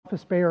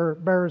office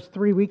bearers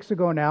 3 weeks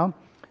ago now,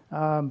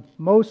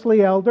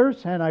 mostly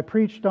elders, and I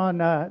preached on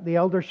the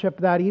eldership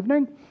that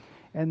evening.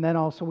 And then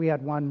also we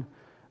had one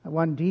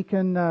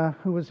deacon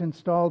who was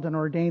installed and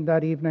ordained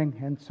that evening.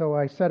 And so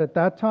I said at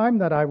that time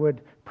that I would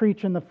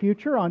preach in the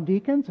future on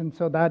deacons, and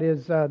so that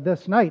is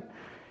this night.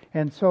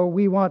 And so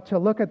we want to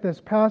look at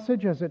this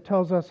passage as it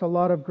tells us a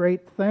lot of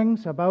great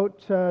things about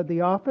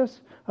the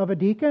office of a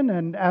deacon.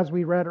 And as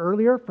we read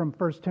earlier from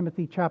 1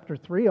 Timothy chapter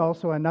 3,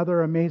 also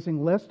another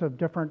amazing list of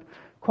different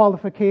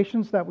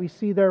qualifications that we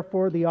see there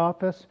for the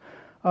office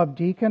of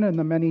deacon and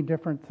the many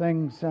different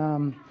things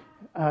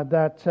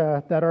that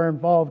are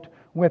involved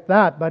with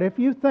that. But if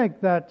you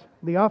think that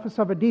the office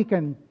of a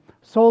deacon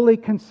solely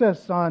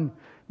consists on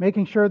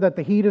making sure that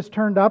the heat is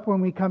turned up when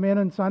we come in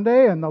on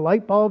Sunday and the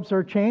light bulbs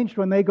are changed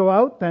when they go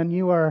out, then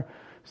you are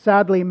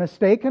sadly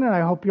mistaken, and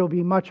I hope you'll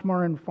be much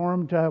more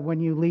informed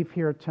when you leave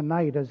here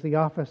tonight, as the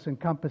office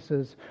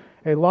encompasses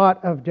a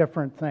lot of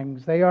different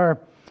things. They are,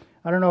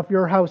 I don't know if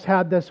your house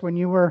had this when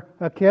you were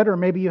a kid, or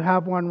maybe you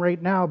have one right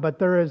now, but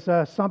there is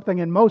something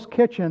in most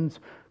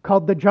kitchens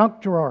called the junk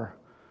drawer.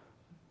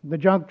 The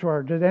junk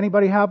drawer. Did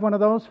anybody have one of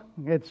those?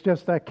 It's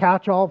just a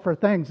catch-all for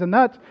things. And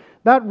that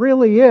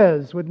really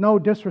is, with no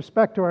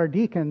disrespect to our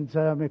deacons,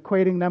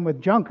 equating them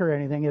with junk or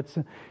anything.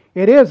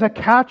 It is a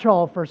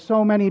catch-all for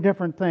so many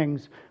different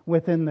things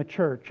within the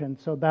church. And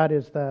so that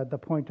is the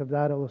point of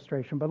that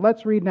illustration. But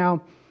let's read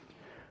now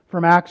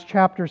from Acts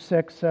chapter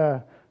 6,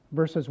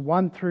 verses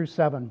 1 through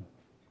 7.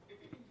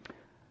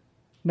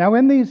 Now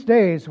in these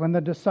days, when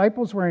the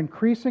disciples were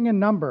increasing in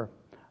number,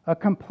 a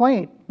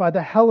complaint by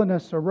the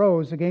Hellenists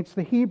arose against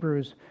the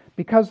Hebrews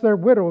because their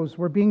widows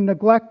were being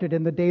neglected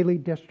in the daily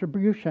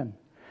distribution.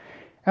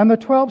 And the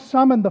 12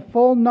 summoned the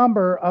full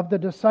number of the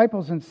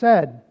disciples and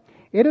said,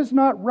 "It is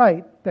not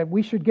right that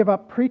we should give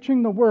up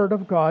preaching the word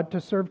of God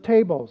to serve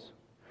tables.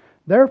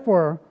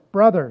 Therefore,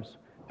 brothers,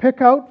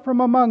 pick out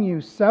from among you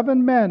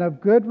 7 men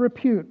of good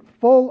repute,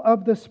 full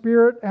of the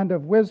Spirit and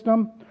of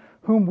wisdom,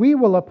 whom we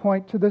will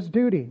appoint to this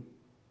duty.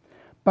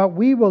 But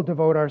we will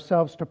devote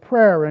ourselves to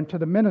prayer and to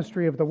the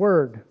ministry of the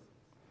word."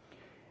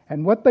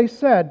 And what they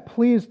said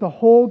pleased the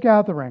whole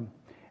gathering,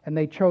 and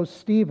they chose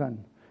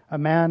Stephen, a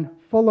man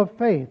full of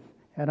faith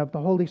and of the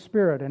Holy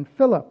Spirit, and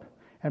Philip,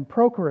 and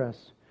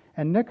Prochorus,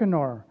 and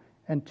Nicanor,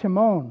 and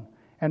Timon,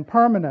 and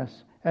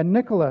Parmenas, and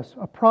Nicholas,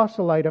 a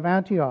proselyte of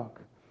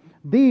Antioch.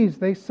 These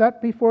they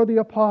set before the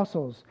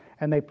apostles,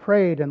 and they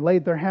prayed and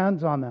laid their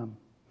hands on them.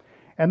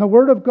 And the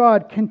word of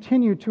God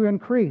continued to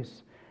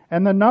increase,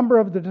 and the number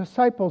of the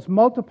disciples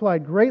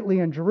multiplied greatly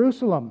in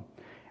Jerusalem,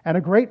 and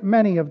a great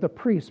many of the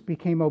priests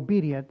became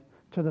obedient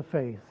to the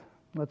faith.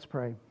 Let's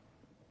pray.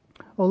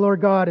 O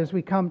Lord God, as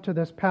we come to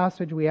this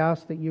passage, we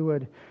ask that you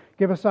would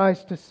give us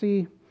eyes to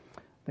see,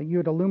 that you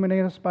would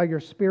illuminate us by your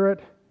Spirit,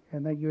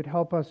 and that you would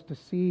help us to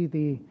see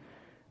the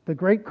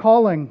great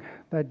calling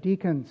that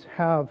deacons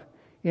have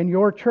in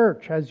your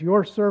church as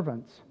your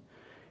servants.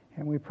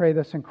 And we pray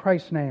this in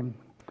Christ's name.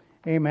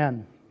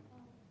 Amen.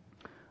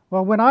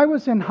 Well, when I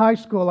was in high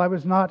school, I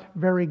was not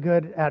very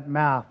good at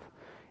math.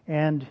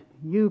 And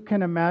you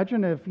can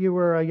imagine, if you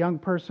were a young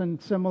person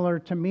similar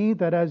to me,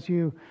 that as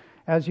you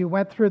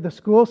went through the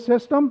school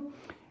system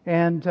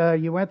and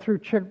you went through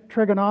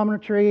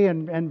trigonometry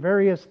and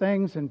various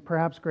things, and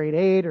perhaps grade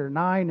 8 or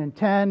 9 and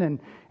 10,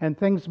 and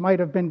things might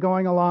have been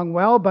going along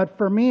well. But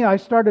for me, I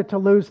started to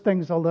lose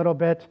things a little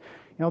bit.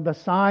 You know, the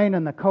sine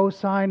and the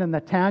cosine and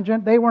the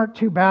tangent, they weren't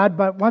too bad.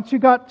 But once you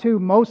got to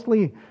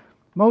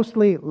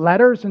mostly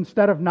letters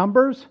instead of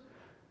numbers,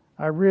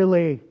 I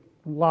really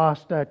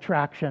lost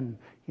traction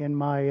in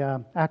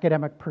my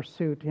academic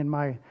pursuit, in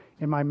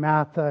my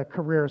math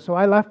career. So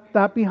I left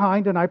that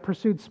behind, and I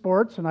pursued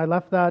sports, and I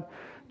left that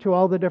to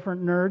all the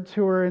different nerds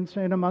who are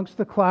in amongst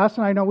the class.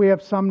 And I know we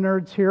have some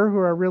nerds here who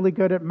are really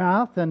good at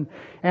math.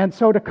 And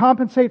so to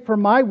compensate for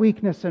my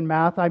weakness in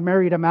math, I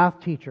married a math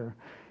teacher.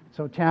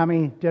 So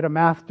Tammy did a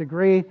math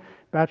degree,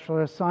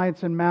 Bachelor of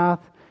Science in Math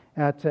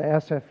at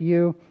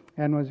SFU,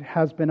 and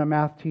has been a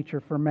math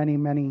teacher for many,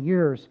 many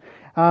years.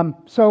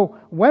 So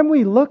when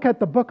we look at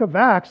the book of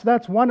Acts,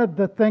 that's one of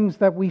the things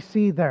that we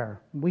see there.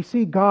 We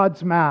see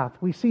God's math.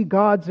 We see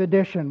God's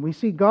addition. We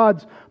see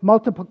God's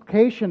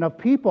multiplication of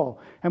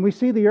people. And we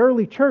see the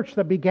early church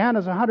that began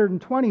as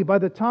 120. By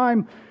the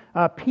time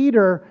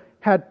Peter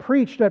had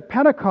preached at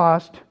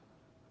Pentecost,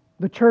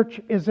 the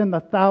church is in the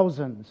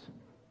thousands.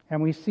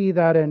 And we see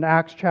that in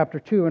Acts chapter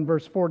 2 and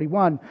verse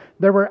 41.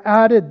 There were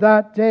added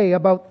that day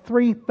about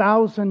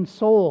 3,000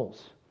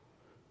 souls.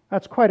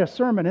 That's quite a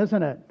sermon,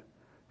 isn't it?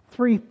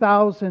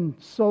 3,000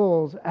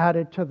 souls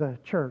added to the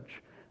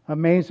church.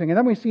 Amazing. And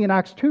then we see in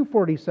Acts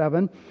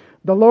 2:47,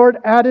 the Lord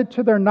added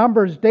to their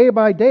numbers day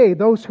by day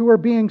those who were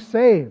being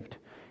saved.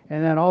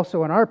 And then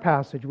also in our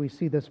passage, we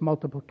see this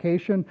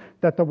multiplication,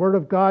 that the word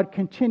of God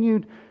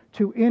continued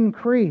to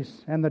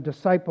increase, and the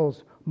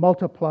disciples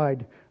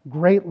multiplied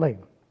greatly.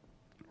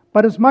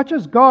 But as much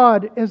as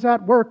God is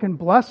at work in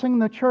blessing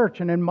the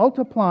church and in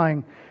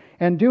multiplying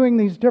and doing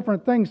these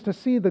different things to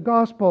see the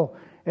gospel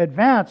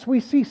advance, we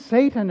see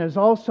Satan is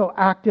also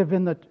active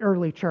in the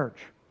early church.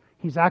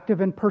 He's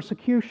active in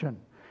persecution.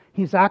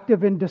 He's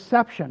active in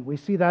deception. We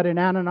see that in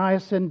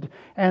Ananias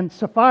and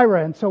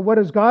Sapphira. And so what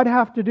does God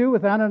have to do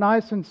with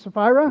Ananias and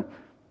Sapphira?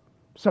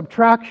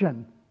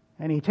 Subtraction.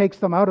 And He takes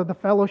them out of the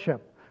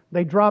fellowship.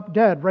 They drop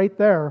dead right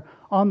there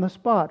on the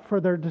spot for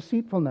their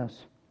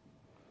deceitfulness.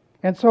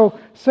 And so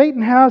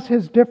Satan has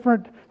his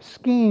different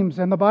schemes,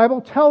 and the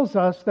Bible tells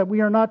us that we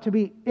are not to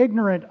be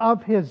ignorant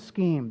of his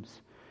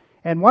schemes.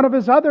 And one of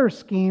his other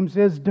schemes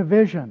is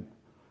division.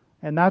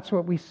 And that's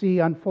what we see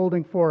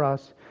unfolding for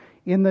us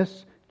in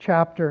this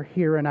chapter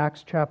here in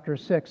Acts chapter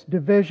 6.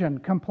 Division,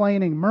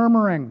 complaining,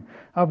 murmuring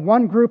of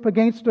one group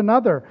against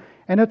another.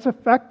 And it's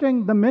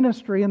affecting the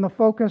ministry and the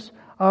focus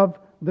of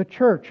the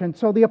church. And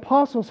so the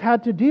apostles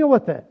had to deal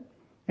with it.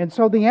 And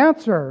so the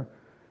answer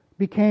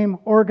became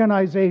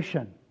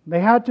organization. They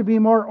had to be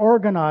more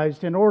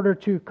organized in order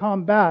to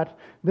combat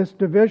this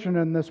division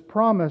and this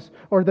promise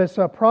or this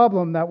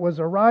problem that was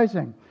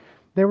arising.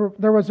 They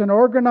were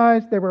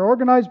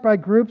organized by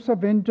groups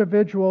of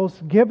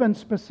individuals given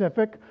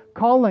specific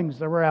callings.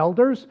 There were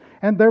elders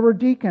and there were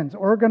deacons,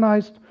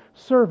 organized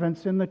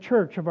servants in the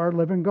church of our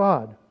living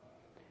God.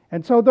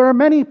 And so there are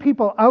many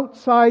people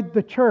outside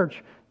the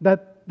church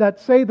that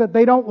say that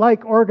they don't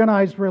like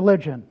organized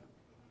religion.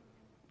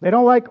 They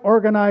don't like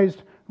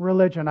organized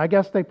religion. I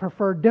guess they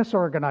prefer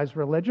disorganized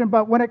religion.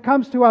 But when it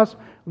comes to us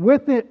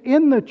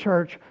within the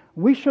church,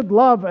 we should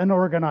love an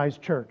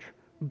organized church.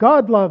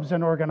 God loves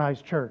an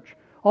organized church.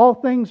 All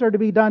things are to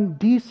be done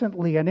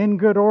decently and in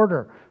good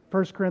order.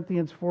 1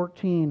 Corinthians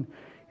 14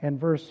 and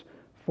verse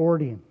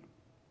 40.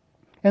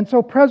 And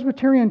so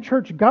Presbyterian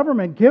church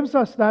government gives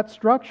us that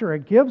structure.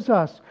 It gives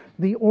us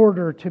the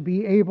order to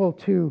be able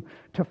to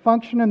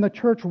function in the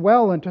church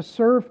well and to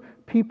serve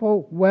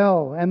people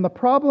well. And the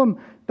problem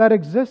that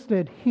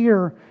existed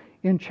here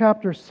in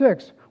chapter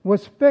 6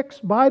 was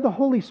fixed by the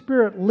Holy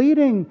Spirit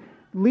leading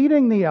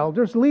the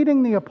elders,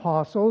 leading the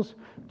apostles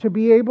to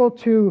be able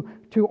to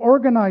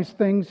organize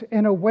things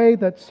in a way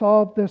that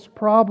solved this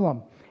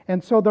problem.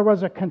 And so there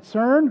was a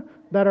concern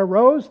that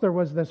arose, there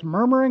was this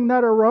murmuring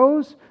that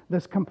arose,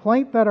 this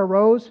complaint that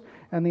arose,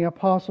 and the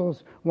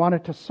apostles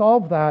wanted to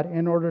solve that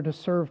in order to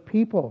serve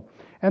people.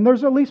 And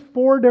there's at least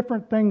 4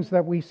 different things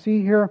that we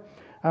see here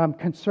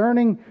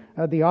concerning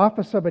the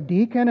office of a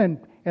deacon.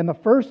 And the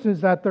first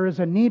is that there is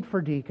a need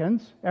for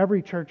deacons.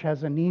 Every church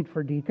has a need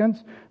for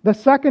deacons. The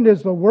second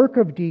is the work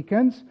of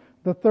deacons.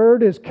 The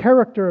third is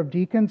character of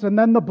deacons. And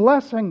then the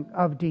blessing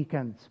of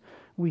deacons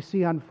we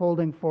see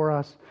unfolding for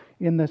us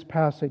in this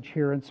passage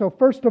here. And so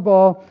first of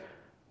all,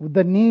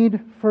 the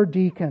need for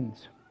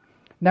deacons.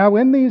 Now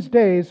in these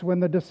days, when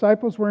the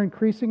disciples were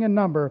increasing in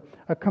number,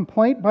 a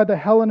complaint by the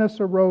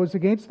Hellenists arose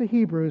against the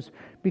Hebrews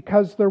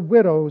because their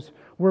widows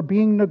were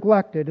being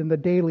neglected in the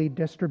daily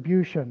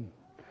distribution.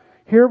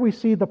 Here we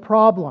see the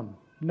problem,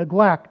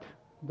 neglect.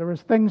 There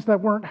was things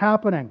that weren't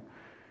happening.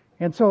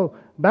 And so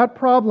that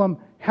problem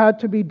had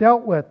to be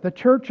dealt with. The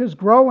church is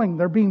growing.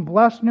 They're being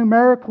blessed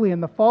numerically,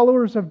 and the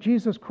followers of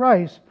Jesus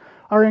Christ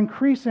are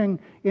increasing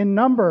in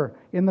number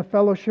in the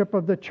fellowship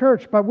of the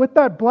church. But with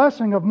that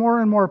blessing of more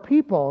and more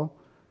people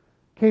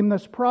came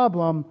this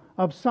problem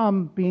of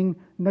some being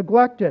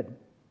neglected.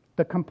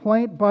 The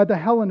complaint by the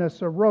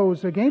Hellenists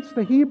arose against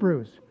the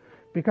Hebrews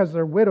because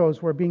their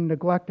widows were being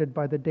neglected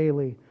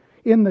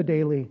in the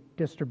daily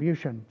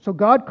distribution. So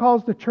God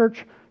calls the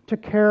church to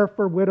care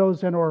for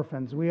widows and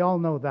orphans. We all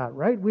know that,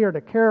 right? We are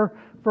to care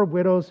for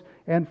widows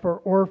and for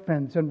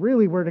orphans. And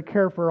really we're to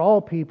care for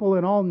all people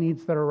and all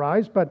needs that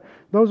arise. But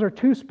those are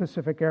 2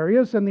 specific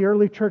areas. And the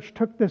early church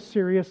took this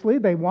seriously.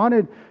 They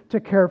wanted to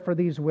care for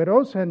these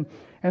widows. And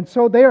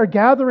so they are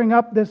gathering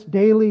up this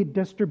daily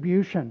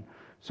distribution.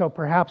 So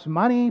perhaps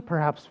money,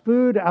 perhaps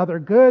food, other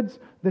goods,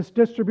 this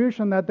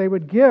distribution that they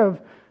would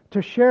give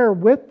to share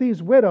with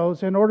these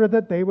widows in order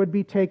that they would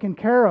be taken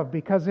care of.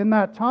 Because in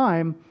that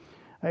time,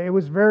 it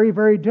was very,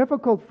 very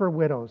difficult for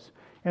widows.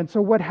 And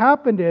so what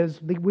happened is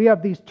we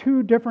have these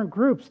 2 different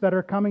groups that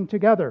are coming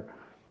together.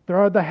 There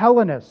are the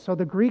Hellenists, so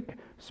the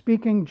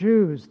Greek-speaking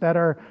Jews that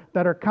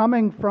are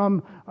coming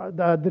from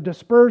the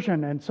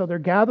dispersion. And so they're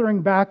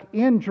gathering back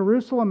in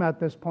Jerusalem at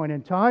this point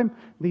in time.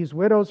 These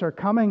widows are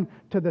coming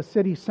to the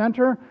city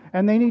center,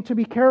 and they need to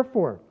be cared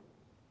for.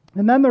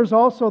 And then there's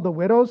also the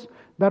widows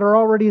that are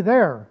already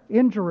there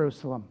in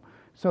Jerusalem.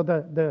 So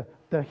the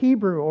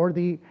Hebrew or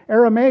the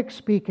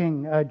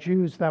Aramaic-speaking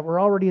Jews that were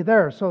already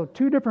there. So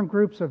 2 different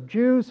groups of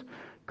Jews,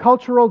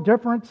 cultural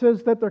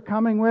differences that they're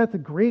coming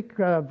with, Greek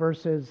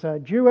versus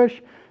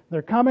Jewish.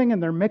 They're coming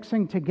and they're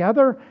mixing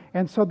together.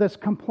 And so this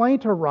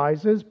complaint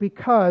arises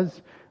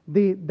because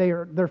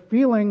they're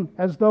feeling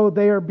as though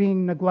they are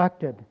being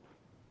neglected.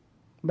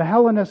 The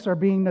Hellenists are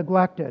being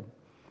neglected.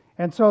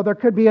 And so there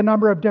could be a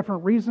number of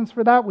different reasons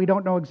for that. We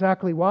don't know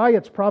exactly why.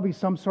 It's probably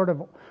some sort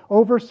of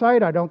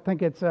oversight. I don't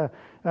think it's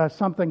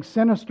something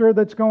sinister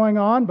that's going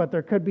on, but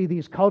there could be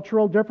these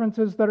cultural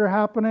differences that are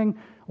happening,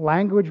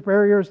 language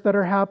barriers that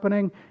are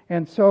happening.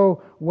 And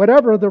so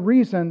whatever the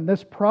reason,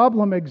 this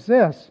problem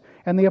exists.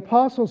 And the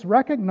apostles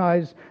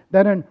recognize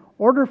that in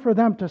order for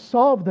them to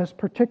solve this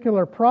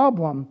particular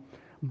problem,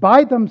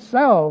 by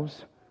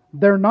themselves,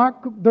 they're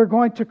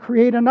going to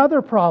create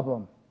another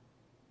problem.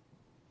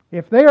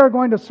 If they are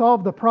going to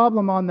solve the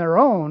problem on their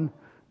own,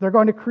 they're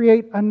going to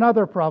create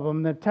another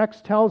problem. The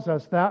text tells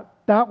us that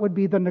that would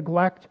be the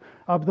neglect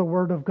of the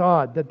Word of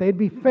God, that they'd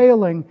be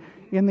failing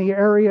in the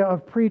area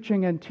of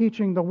preaching and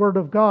teaching the Word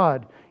of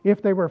God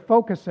if they were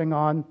focusing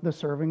on the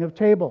serving of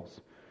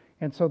tables.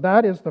 And so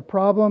that is the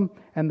problem,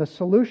 and the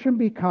solution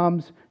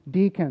becomes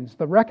deacons.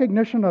 The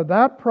recognition of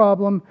that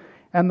problem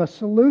and the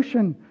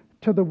solution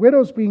to the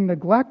widows being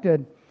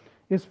neglected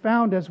is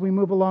found as we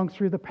move along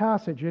through the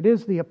passage. It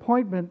is the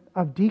appointment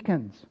of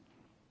deacons.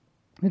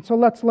 And so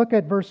let's look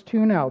at verse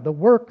 2 now, the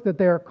work that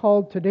they are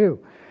called to do.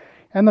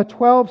 And the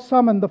 12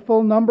 summoned the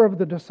full number of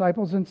the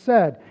disciples and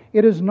said,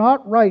 "It is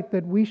not right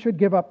that we should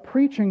give up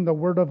preaching the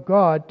word of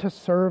God to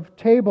serve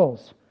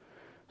tables."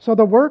 So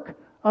the work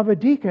of a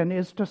deacon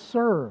is to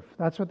serve.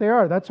 That's what they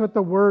are. That's what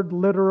the word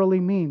literally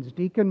means.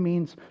 Deacon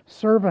means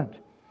servant.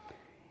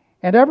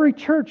 And every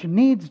church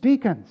needs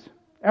deacons.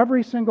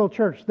 Every single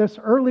church. This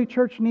early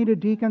church needed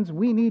deacons.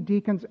 We need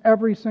deacons.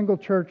 Every single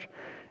church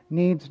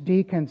needs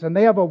deacons. And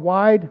they have a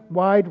wide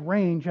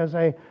range, as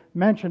I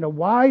mentioned, a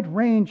wide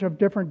range of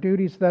different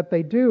duties that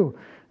they do.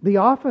 The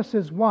office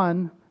is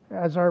one,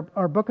 as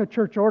our Book of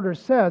Church Orders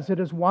says, it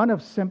is one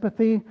of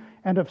sympathy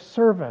and of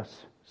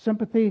service.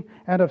 Sympathy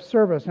and of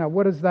service. Now,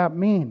 what does that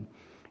mean?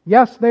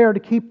 Yes, they are to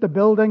keep the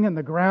building and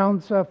the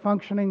grounds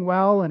functioning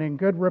well and in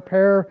good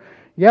repair.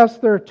 Yes,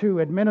 they're to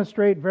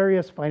administrate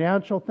various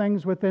financial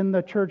things within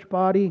the church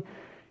body,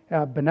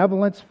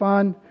 benevolence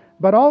fund,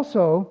 but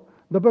also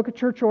the Book of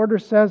Church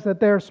Orders says that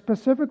they're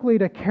specifically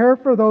to care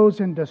for those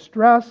in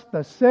distress,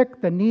 the sick,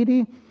 the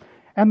needy,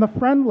 and the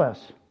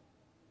friendless.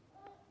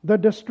 The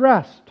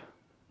distressed,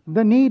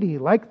 the needy,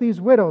 like these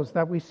widows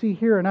that we see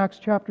here in Acts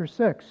chapter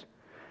 6.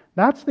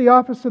 That's the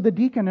office of the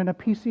deacon in a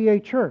PCA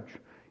church.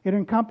 It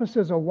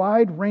encompasses a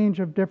wide range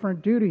of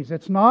different duties.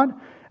 It's not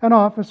an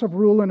office of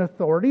rule and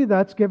authority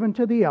that's given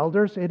to the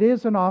elders. It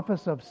is an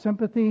office of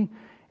sympathy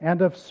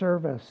and of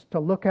service to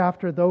look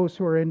after those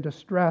who are in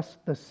distress,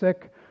 the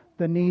sick,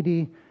 the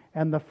needy,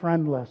 and the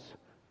friendless.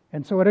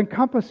 And so it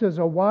encompasses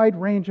a wide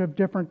range of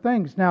different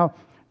things. Now,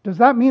 does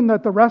that mean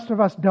that the rest of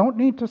us don't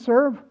need to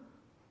serve?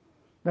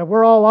 That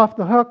we're all off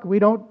the hook? We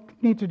don't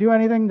need to do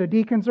anything? The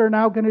deacons are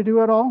now going to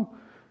do it all?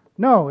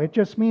 No, it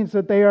just means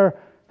that they are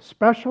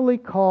specially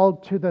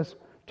called to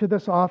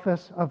this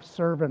office of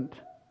servant,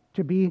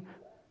 to be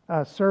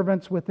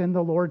servants within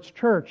the Lord's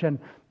church. And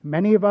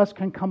many of us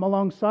can come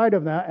alongside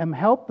of that and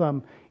help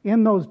them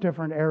in those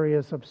different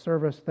areas of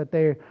service that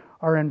they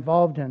are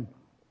involved in.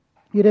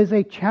 It is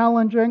a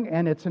challenging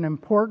and it's an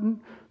important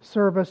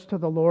service to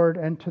the Lord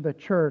and to the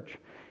church.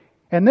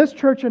 And this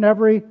church and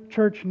every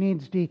church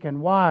needs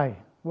deacon. Why?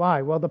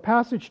 Well, the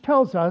passage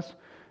tells us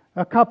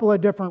a couple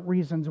of different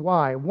reasons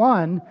why.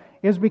 One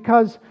is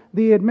because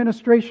the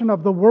administration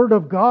of the Word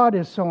of God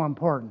is so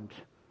important.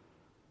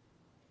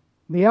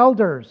 The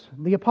elders,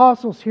 the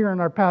apostles here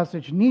in our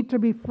passage, need to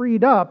be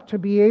freed up to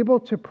be able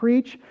to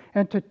preach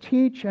and to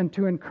teach and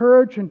to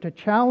encourage and to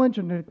challenge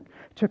and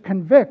to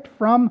convict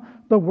from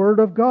the Word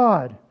of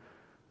God.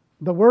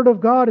 The Word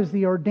of God is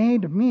the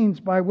ordained means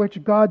by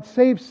which God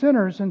saves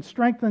sinners and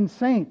strengthens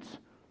saints.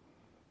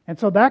 And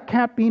so that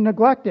can't be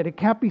neglected. It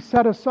can't be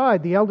set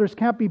aside. The elders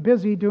can't be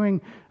busy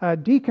doing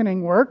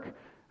deaconing work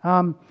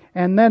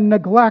and then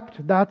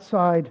neglect that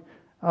side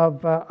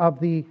of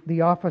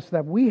the office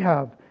that we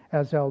have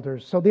as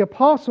elders. So the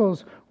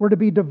apostles were to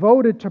be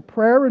devoted to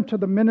prayer and to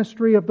the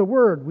ministry of the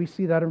Word. We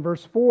see that in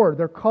verse 4.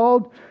 They're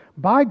called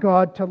by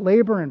God to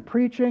labor in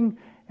preaching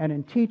and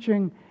in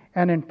teaching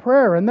and in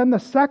prayer. And then the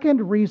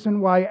second reason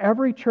why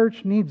every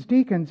church needs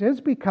deacons is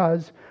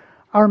because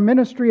our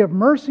ministry of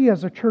mercy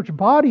as a church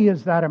body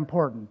is that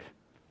important.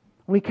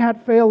 We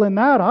can't fail in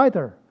that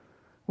either.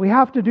 We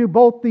have to do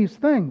both these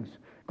things.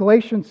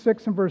 Galatians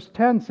 6 and verse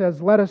 10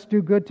 says, "Let us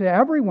do good to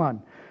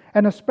everyone,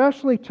 and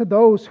especially to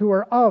those who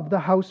are of the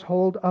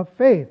household of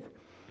faith."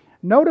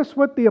 Notice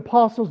what the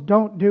apostles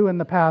don't do in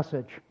the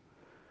passage.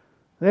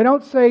 They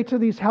don't say to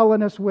these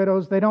Hellenist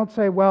widows, they don't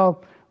say,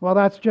 well,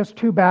 that's just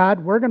too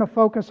bad. We're going to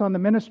focus on the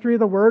ministry of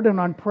the Word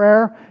and on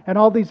prayer and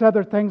all these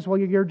other things. Well,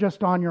 you're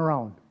just on your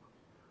own.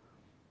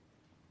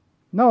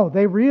 No,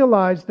 they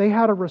realized they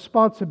had a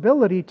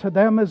responsibility to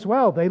them as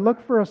well. They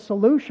looked for a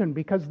solution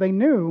because they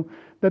knew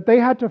that they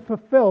had to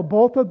fulfill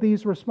both of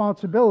these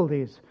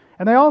responsibilities.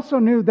 And they also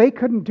knew they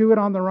couldn't do it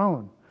on their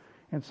own.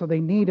 And so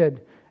they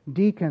needed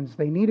deacons.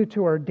 They needed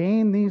to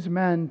ordain these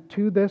men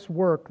to this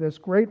work, this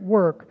great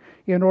work,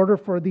 in order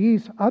for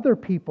these other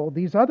people,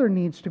 these other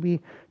needs to be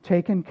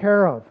taken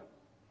care of.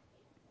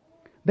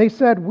 They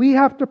said, we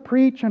have to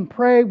preach and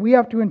pray. We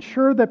have to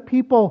ensure that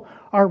people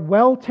are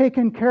well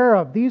taken care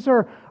of. These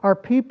are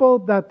people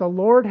that the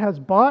Lord has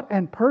bought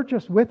and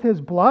purchased with His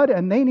blood,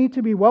 and they need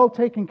to be well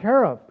taken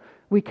care of.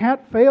 We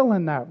can't fail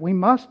in that. We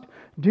must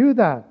do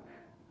that.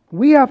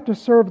 We have to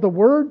serve the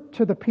Word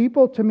to the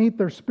people to meet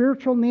their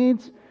spiritual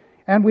needs,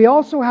 and we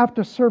also have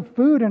to serve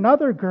food and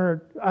other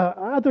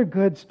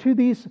goods to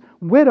these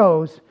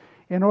widows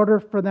in order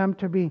for them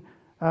to be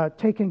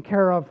taken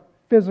care of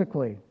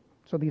physically.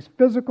 So these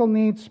physical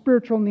needs,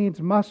 spiritual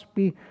needs must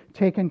be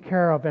taken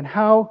care of. And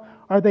how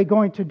are they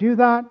going to do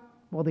that?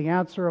 Well, the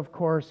answer, of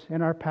course,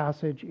 in our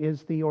passage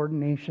is the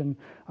ordination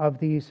of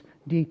these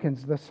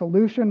deacons. The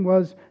solution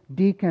was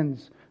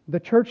deacons. The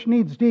church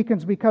needs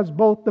deacons because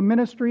both the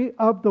ministry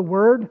of the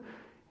Word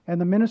and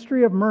the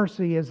ministry of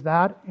mercy is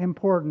that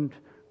important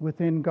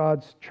within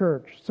God's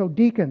church. So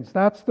deacons,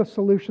 that's the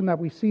solution that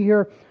we see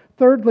here.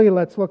 Thirdly,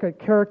 let's look at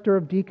character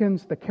of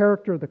deacons, the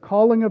character, the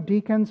calling of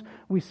deacons.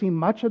 We see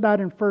much of that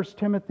in 1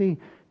 Timothy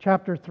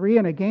chapter 3.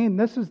 And again,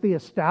 this is the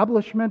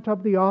establishment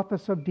of the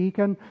office of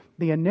deacon,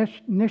 the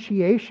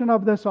initiation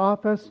of this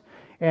office.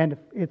 And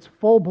it's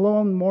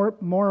full-blown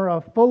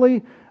more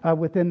fully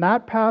within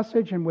that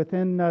passage and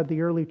within the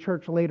early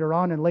church later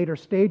on in later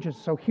stages.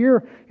 So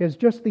here is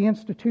just the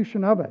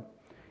institution of it.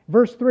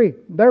 Verse 3,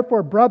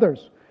 therefore,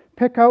 brothers,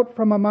 pick out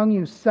from among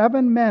you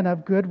 7 men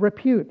of good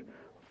repute,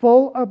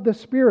 full of the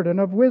Spirit and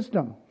of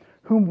wisdom,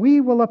 whom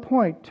we will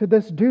appoint to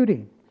this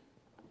duty.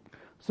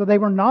 So they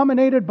were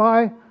nominated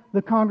by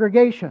the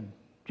congregation,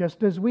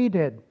 just as we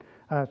did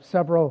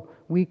several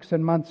weeks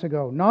and months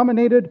ago.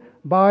 Nominated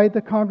by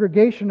the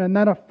congregation and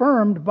then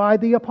affirmed by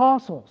the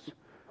apostles.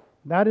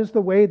 That is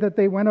the way that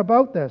they went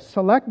about this.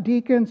 Select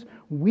deacons,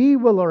 we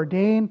will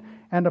ordain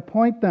and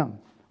appoint them,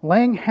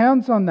 laying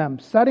hands on them,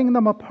 setting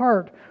them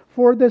apart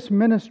for this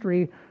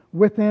ministry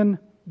within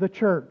the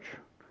church.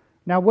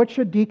 Now, what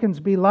should deacons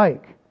be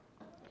like?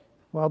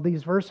 Well,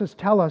 these verses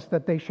tell us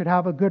that they should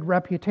have a good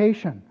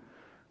reputation.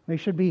 They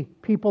should be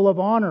people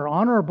of honor,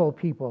 honorable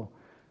people.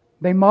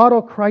 They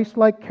model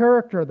Christ-like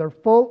character. They're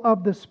full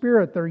of the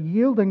Spirit. They're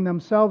yielding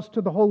themselves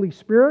to the Holy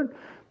Spirit.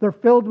 They're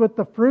filled with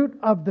the fruit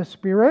of the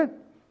Spirit: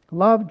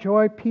 love,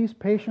 joy, peace,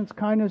 patience,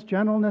 kindness,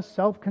 gentleness,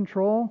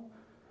 self-control.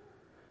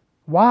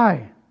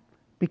 Why?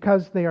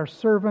 Because they are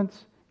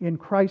servants in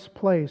Christ's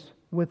place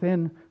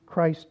within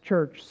Christ's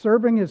church,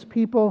 serving His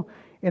people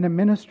in a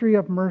ministry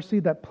of mercy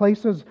that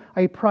places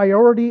a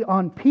priority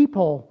on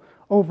people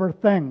over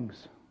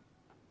things.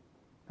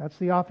 That's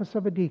the office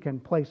of a deacon,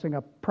 placing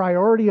a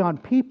priority on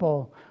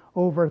people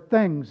over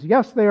things.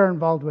 Yes, they are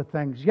involved with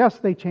things. Yes,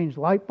 they change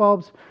light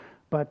bulbs,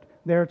 but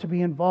they're to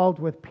be involved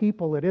with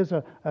people. It is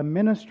a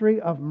ministry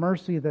of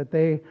mercy that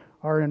they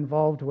are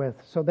involved with.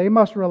 So they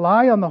must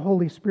rely on the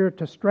Holy Spirit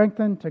to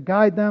strengthen, to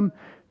guide them,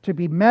 to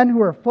be men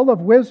who are full of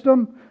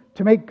wisdom,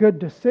 to make good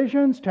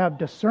decisions, to have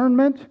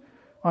discernment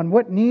on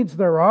what needs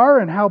there are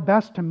and how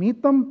best to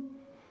meet them.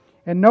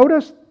 And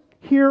notice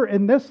here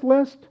in this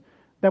list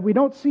that we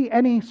don't see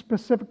any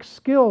specific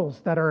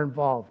skills that are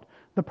involved.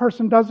 The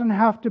person doesn't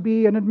have to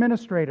be an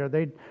administrator.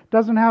 They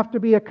doesn't have to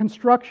be a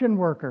construction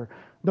worker.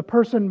 The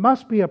person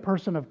must be a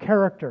person of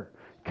character.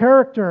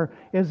 Character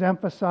is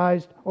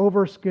emphasized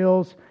over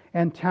skills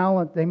and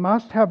talent. They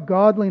must have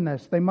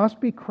godliness. They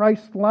must be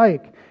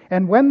Christ-like.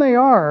 And when they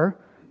are,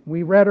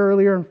 we read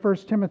earlier in 1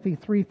 Timothy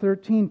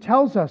 3:13,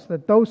 tells us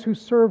that those who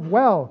serve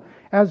well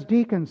as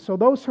deacons, so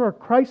those who are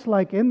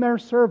Christ-like in their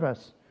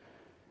service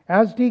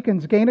as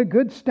deacons, gain a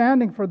good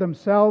standing for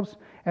themselves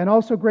and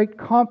also great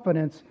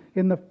confidence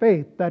in the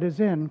faith that is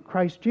in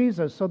Christ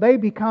Jesus. So they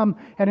become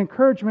an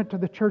encouragement to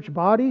the church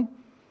body,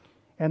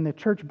 and the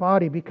church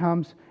body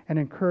becomes an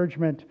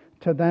encouragement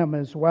to them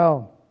as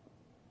well.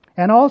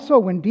 And also,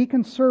 when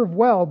deacons serve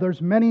well,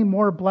 there's many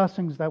more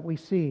blessings that we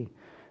see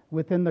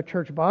within the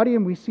church body,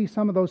 and we see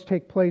some of those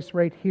take place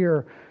right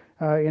here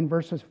in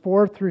verses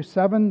 4 through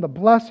 7. The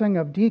blessing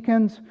of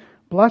deacons,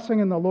 blessing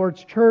in the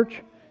Lord's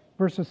church,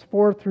 verses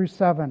 4 through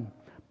 7.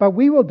 But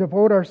we will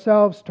devote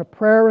ourselves to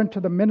prayer and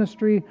to the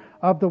ministry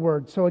of the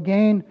Word. So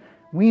again,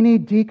 we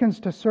need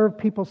deacons to serve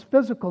people's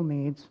physical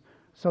needs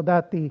so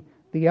that the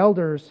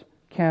elders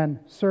can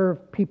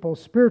serve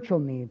people's spiritual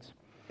needs.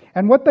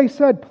 And what they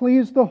said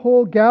pleased the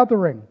whole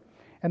gathering.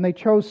 And they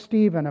chose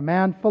Stephen, a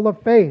man full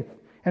of faith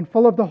and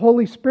full of the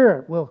Holy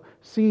Spirit. We'll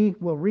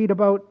read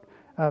about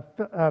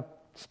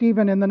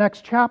Stephen in the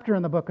next chapter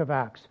in the book of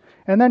Acts.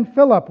 And then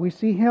Philip, we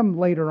see him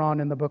later on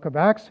in the book of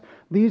Acts.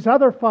 These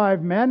other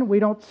 5 men we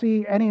don't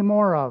see any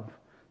more of.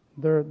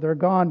 They're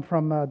gone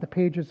from the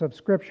pages of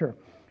Scripture.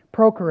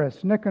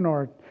 Prochorus,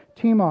 Nicanor,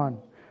 Timon,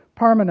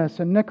 Parmenas,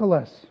 and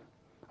Nicholas,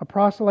 a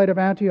proselyte of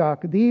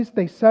Antioch. These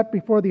they set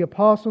before the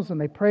apostles, and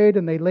they prayed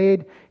and they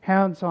laid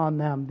hands on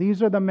them.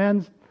 These are the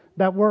men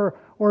that were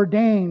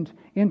ordained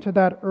into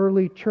that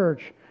early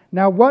church.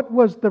 Now, what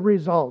was the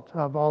result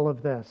of all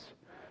of this?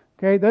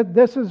 Okay,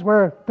 this is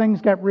where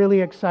things get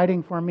really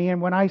exciting for me. And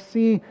when I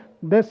see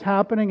this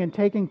happening and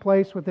taking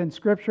place within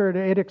Scripture,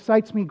 it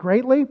excites me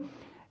greatly.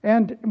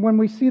 And when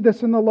we see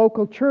this in the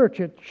local church,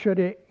 it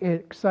should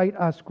excite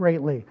us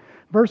greatly.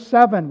 Verse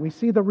 7, we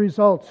see the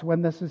results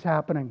when this is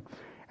happening.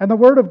 And the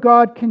Word of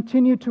God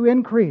continued to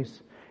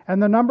increase,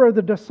 and the number of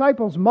the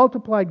disciples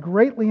multiplied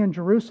greatly in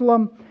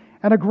Jerusalem,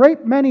 and a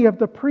great many of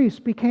the priests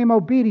became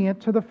obedient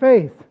to the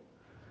faith.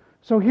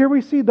 So here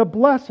we see the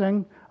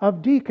blessing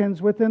of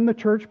deacons within the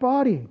church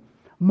body.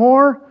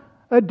 More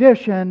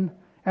addition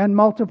and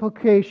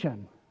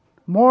multiplication.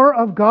 More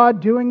of God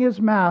doing His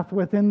math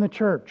within the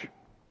church.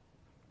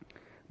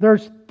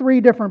 There's three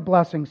different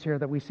blessings here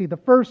that we see. The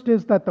first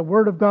is that the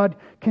Word of God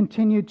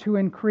continued to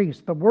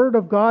increase. The Word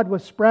of God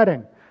was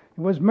spreading.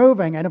 It was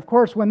moving. And of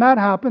course, when that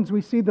happens,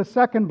 we see the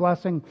second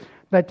blessing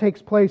that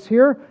takes place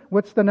here.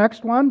 What's the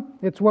next one?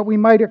 It's what we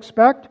might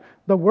expect.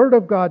 The Word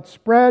of God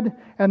spread,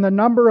 and the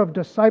number of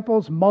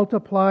disciples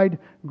multiplied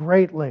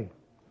greatly.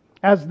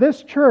 As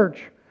this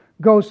church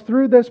goes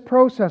through this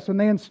process and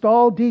they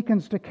install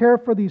deacons to care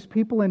for these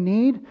people in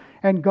need,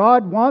 and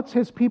God wants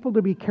His people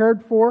to be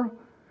cared for,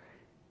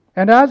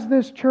 and as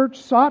this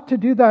church sought to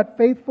do that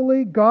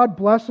faithfully, God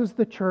blesses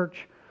the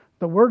church.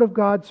 The Word of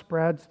God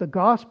spreads, the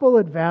gospel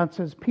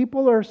advances,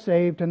 people are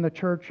saved, and the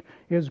church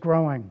is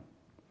growing.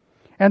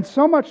 And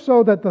so much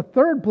so that the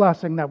third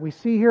blessing that we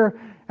see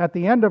here at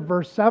the end of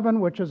verse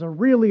 7, which is a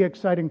really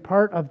exciting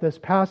part of this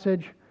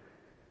passage,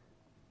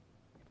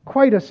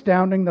 quite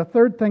astounding. The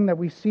third thing that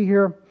we see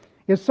here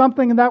is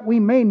something that we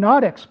may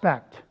not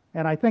expect.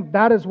 And I think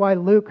that is why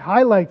Luke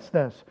highlights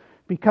this,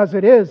 because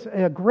it is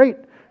a great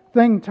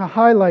thing to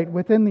highlight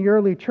within the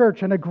early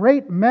church. And a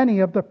great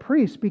many of the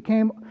priests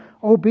became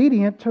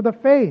obedient to the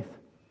faith.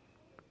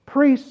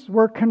 Priests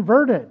were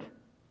converted.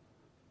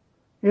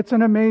 It's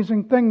an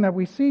amazing thing that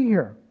we see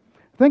here.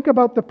 Think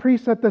about the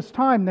priests at this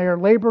time. They are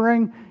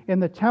laboring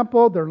in the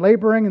temple. They're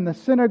laboring in the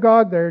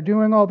synagogue. They're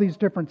doing all these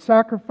different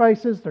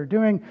sacrifices. They're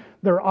doing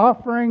their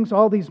offerings,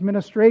 all these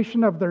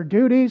ministration of their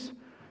duties.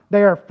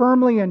 They are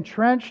firmly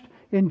entrenched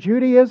in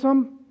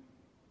Judaism.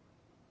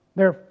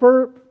 They're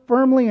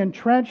firmly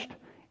entrenched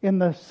in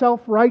the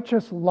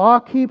self-righteous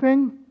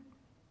law-keeping.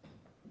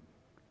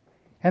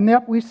 And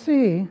yet we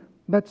see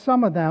that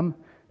some of them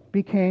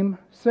became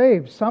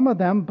saved. Some of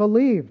them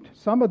believed.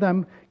 Some of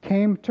them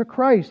came to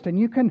Christ. And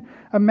you can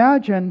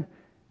imagine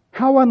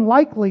how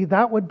unlikely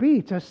that would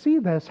be to see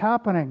this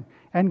happening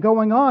and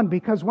going on,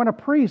 because when a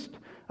priest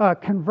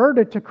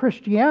converted to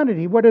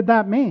Christianity, what did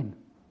that mean?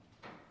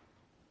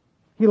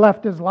 He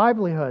left his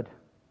livelihood.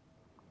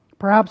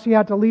 Perhaps he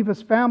had to leave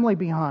his family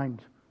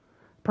behind.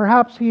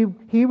 Perhaps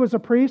he was a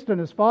priest and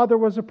his father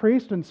was a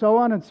priest, and so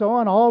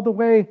on, all the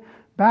way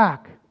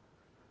back.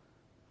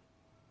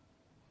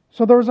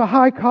 So there was a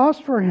high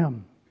cost for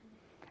him.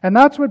 And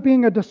that's what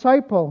being a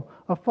disciple,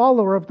 a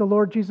follower of the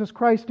Lord Jesus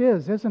Christ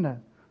is, isn't it?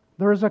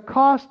 There is a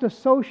cost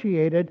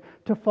associated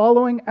to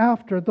following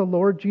after the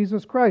Lord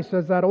Jesus Christ.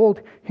 As that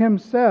old hymn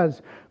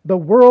says, the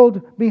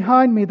world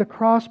behind me, the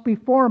cross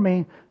before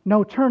me,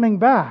 no turning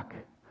back.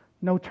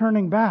 No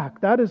turning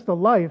back. That is the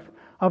life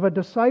of a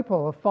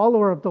disciple, a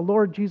follower of the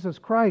Lord Jesus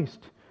Christ.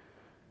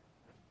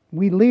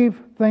 We leave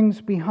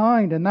things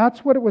behind, and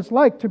that's what it was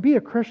like to be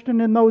a Christian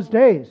in those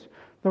days.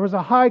 There was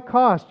a high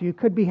cost. You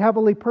could be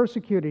heavily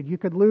persecuted. You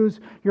could lose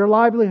your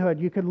livelihood.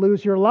 You could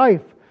lose your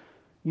life.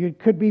 You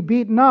could be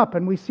beaten up.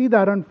 And we see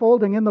that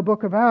unfolding in the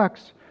book of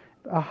Acts.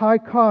 A high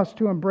cost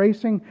to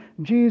embracing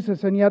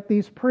Jesus. And yet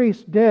these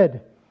priests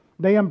did.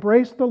 They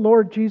embraced the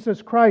Lord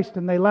Jesus Christ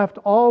and they left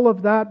all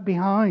of that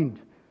behind.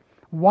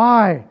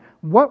 Why?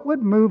 What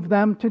would move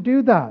them to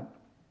do that?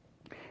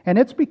 And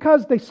it's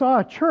because they saw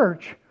a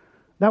church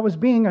that was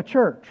being a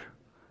church.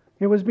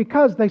 It was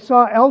because they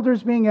saw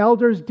elders being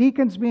elders,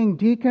 deacons being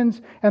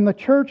deacons, and the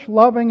church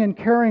loving and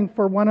caring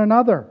for one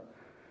another.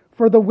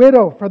 For the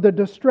widow, for the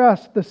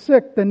distressed, the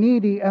sick, the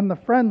needy, and the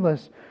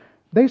friendless.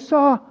 They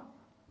saw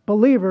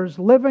believers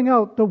living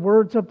out the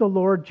words of the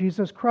Lord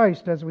Jesus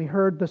Christ, as we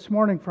heard this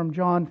morning from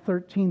John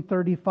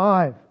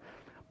 13:35.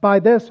 By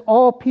this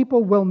all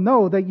people will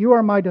know that you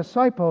are my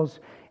disciples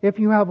if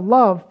you have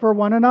love for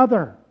one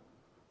another.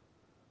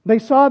 They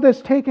saw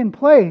this taking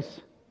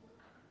place.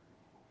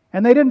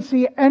 And they didn't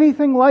see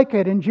anything like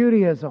it in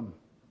Judaism.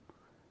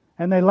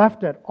 And they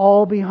left it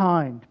all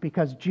behind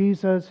because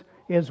Jesus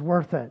is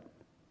worth it.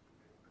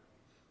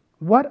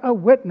 What a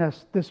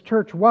witness this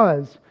church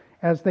was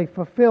as they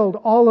fulfilled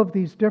all of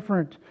these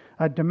different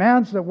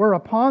demands that were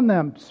upon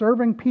them,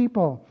 serving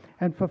people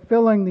and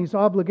fulfilling these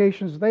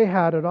obligations they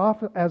had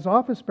as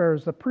office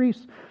bearers. The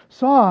priests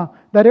saw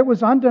that it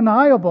was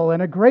undeniable,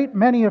 and a great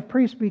many of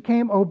priests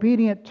became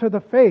obedient to the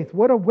faith.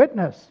 What a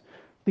witness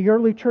the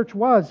early church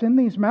was in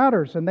these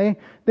matters. And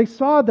they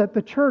saw that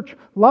the church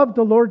loved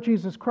the Lord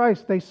Jesus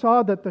Christ. They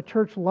saw that the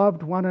church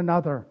loved one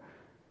another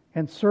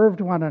and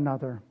served one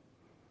another.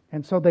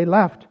 And so they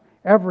left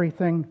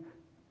everything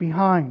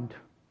behind.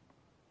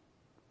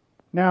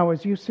 Now,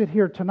 as you sit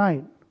here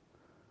tonight,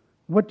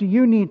 what do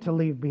you need to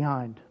leave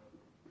behind?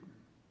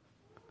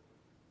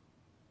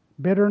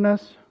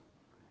 Bitterness,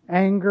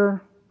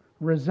 anger,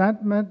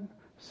 resentment,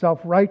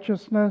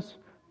 self-righteousness,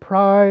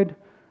 pride,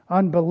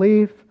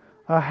 unbelief,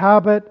 a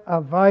habit, a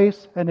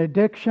vice, an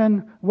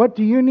addiction. What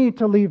do you need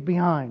to leave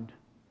behind?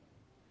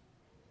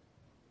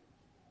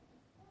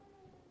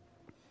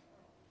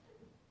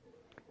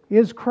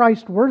 Is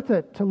Christ worth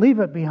it to leave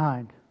it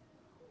behind?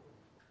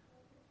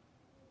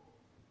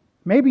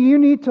 Maybe you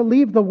need to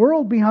leave the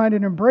world behind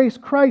and embrace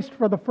Christ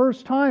for the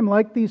first time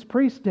like these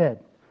priests did.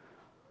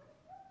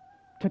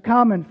 To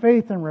come in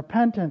faith and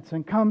repentance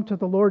and come to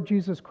the Lord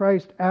Jesus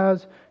Christ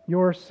as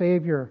your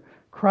Savior.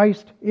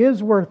 Christ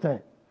is worth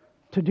it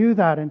to do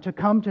that and to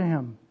come to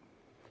Him.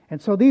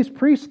 And so these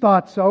priests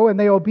thought so, and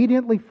they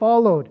obediently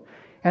followed.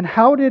 And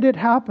how did it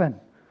happen?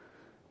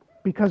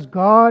 Because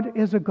God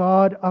is a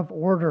God of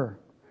order.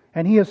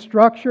 And He has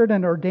structured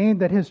and ordained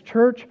that His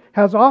church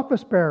has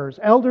office bearers,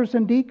 elders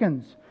and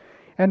deacons.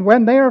 And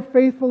when they are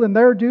faithful in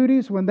their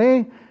duties, when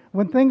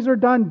things are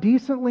done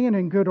decently and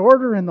in good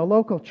order in the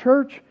local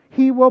church,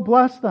 He will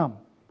bless them.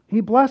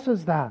 He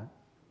blesses that.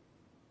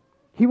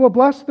 He will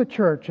bless the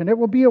church, and it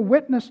will be a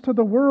witness to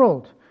the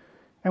world.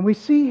 And we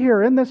see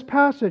here in this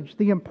passage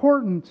the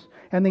importance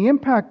and the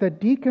impact that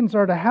deacons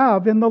are to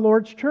have in the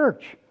Lord's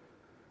church.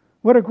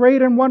 What a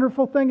great and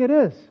wonderful thing it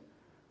is.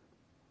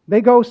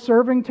 They go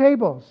serving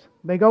tables.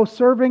 They go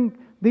serving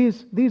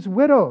these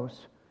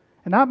widows.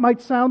 And that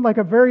might sound like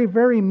a very,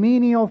 very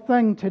menial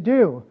thing to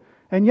do.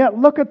 And yet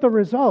look at the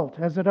result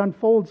as it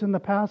unfolds in the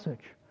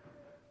passage.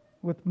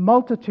 With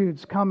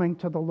multitudes coming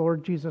to the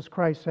Lord Jesus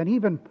Christ, and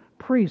even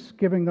priests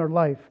giving their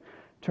life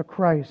to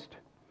Christ.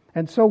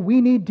 And so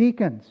we need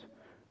deacons.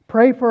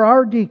 Pray for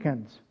our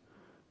deacons.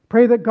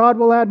 Pray that God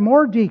will add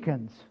more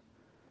deacons.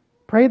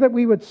 Pray that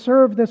we would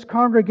serve this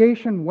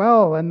congregation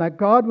well and that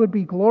God would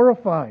be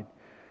glorified.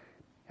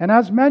 And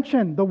as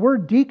mentioned, the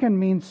word deacon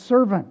means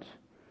servant.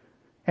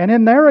 And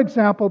in their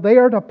example, they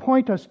are to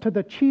point us to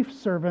the chief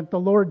servant, the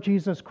Lord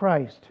Jesus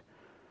Christ,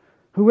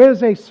 who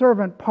is a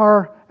servant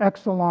par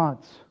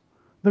excellence,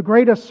 the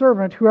greatest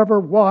servant who ever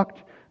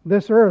walked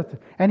this earth.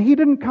 And He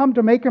didn't come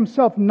to make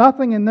Himself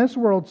nothing in this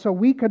world so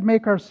we could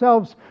make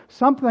ourselves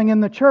something in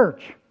the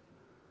church.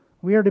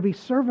 We are to be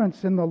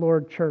servants in the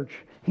Lord church.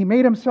 He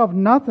made Himself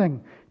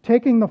nothing.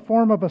 Taking the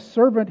form of a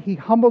servant, He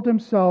humbled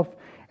Himself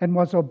and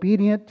was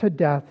obedient to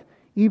death,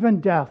 even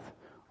death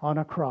on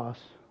a cross.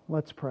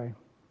 Let's pray.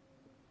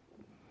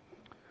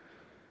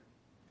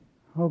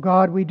 Oh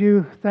God, we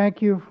do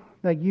thank You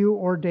that You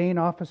ordain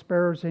office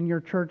bearers in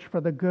Your church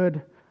for the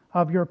good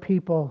of Your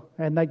people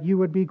and that You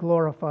would be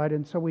glorified.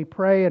 And so we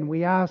pray and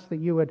we ask that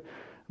You would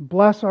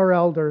bless our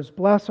elders,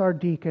 bless our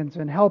deacons,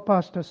 and help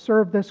us to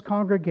serve this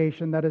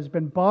congregation that has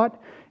been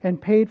bought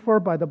and paid for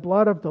by the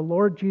blood of the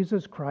Lord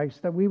Jesus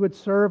Christ, that we would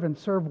serve and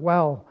serve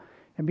well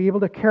and be able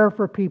to care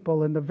for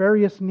people and the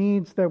various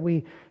needs that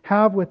we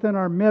have within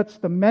our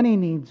midst, the many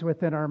needs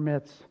within our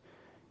midst.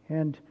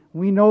 And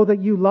we know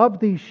that You love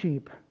these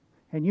sheep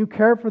and You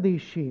care for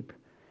these sheep.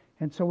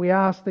 And so we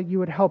ask that You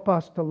would help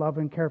us to love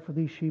and care for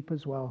these sheep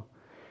as well.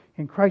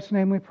 In Christ's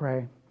name we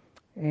pray.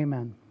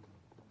 Amen.